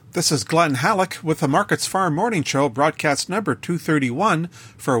This is Glenn Halleck with the Markets Farm Morning Show, broadcast number 231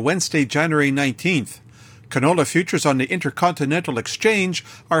 for Wednesday, January 19th. Canola futures on the Intercontinental Exchange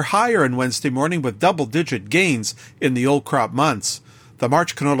are higher on Wednesday morning with double-digit gains in the old crop months. The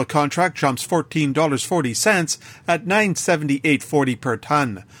March canola contract jumps $14.40 at $978.40 per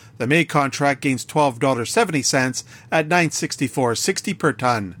ton. The May contract gains $12.70 at $964.60 per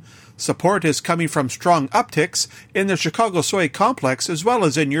ton. Support is coming from strong upticks in the Chicago soy complex as well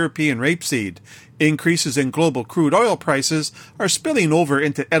as in European rapeseed. Increases in global crude oil prices are spilling over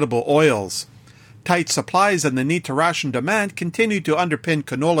into edible oils. Tight supplies and the need to ration demand continue to underpin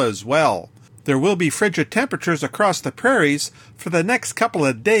canola as well. There will be frigid temperatures across the prairies for the next couple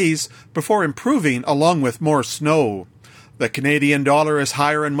of days before improving along with more snow. The Canadian dollar is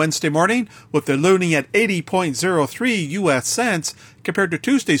higher on Wednesday morning, with the loonie at 80.03 U.S. cents compared to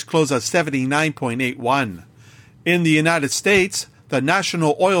Tuesday's close at 79.81. In the United States, the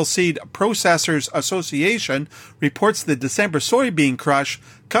National Oilseed Processors Association reports the December soybean crush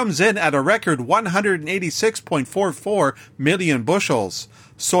comes in at a record 186.44 million bushels.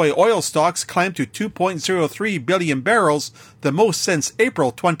 Soy oil stocks climb to 2.03 billion barrels, the most since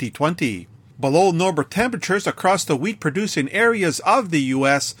April 2020. Below normal temperatures across the wheat-producing areas of the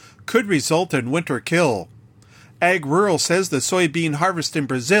U.S. could result in winter kill. Ag Rural says the soybean harvest in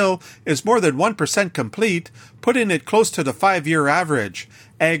Brazil is more than 1% complete, putting it close to the 5-year average.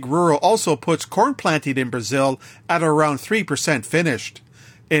 Ag Rural also puts corn planting in Brazil at around 3% finished.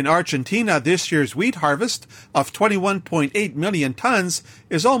 In Argentina, this year's wheat harvest of 21.8 million tons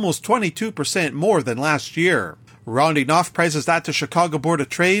is almost 22% more than last year. Rounding off prices at the Chicago Board of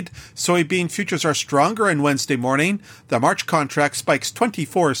Trade, soybean futures are stronger on Wednesday morning. The March contract spikes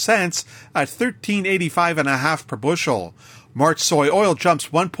 24 cents at $13.85.5 per bushel. March soy oil jumps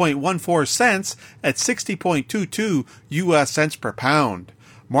 1.14 cents at 60.22 U.S. cents per pound.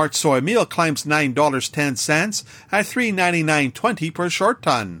 March soy meal climbs $9.10 at $3.9920 per short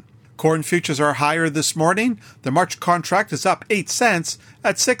ton. Corn futures are higher this morning. The March contract is up 8 cents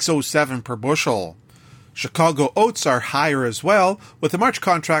at $6.07 per bushel. Chicago oats are higher as well, with the March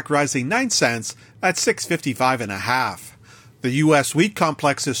contract rising 9 cents at $6.55.5. The U.S. wheat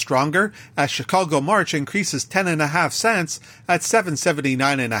complex is stronger as Chicago March increases 10.5 cents at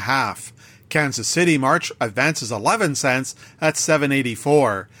 $7.79.5. Kansas City March advances 11 cents at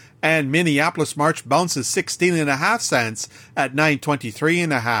 $7.84. And Minneapolis March bounces 16.5 cents at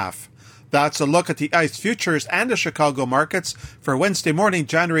 $9.23.5. That's a look at the ICE futures and the Chicago markets for Wednesday morning,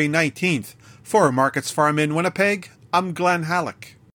 January 19th. For Markets Farm in Winnipeg, I'm Glenn Halleck.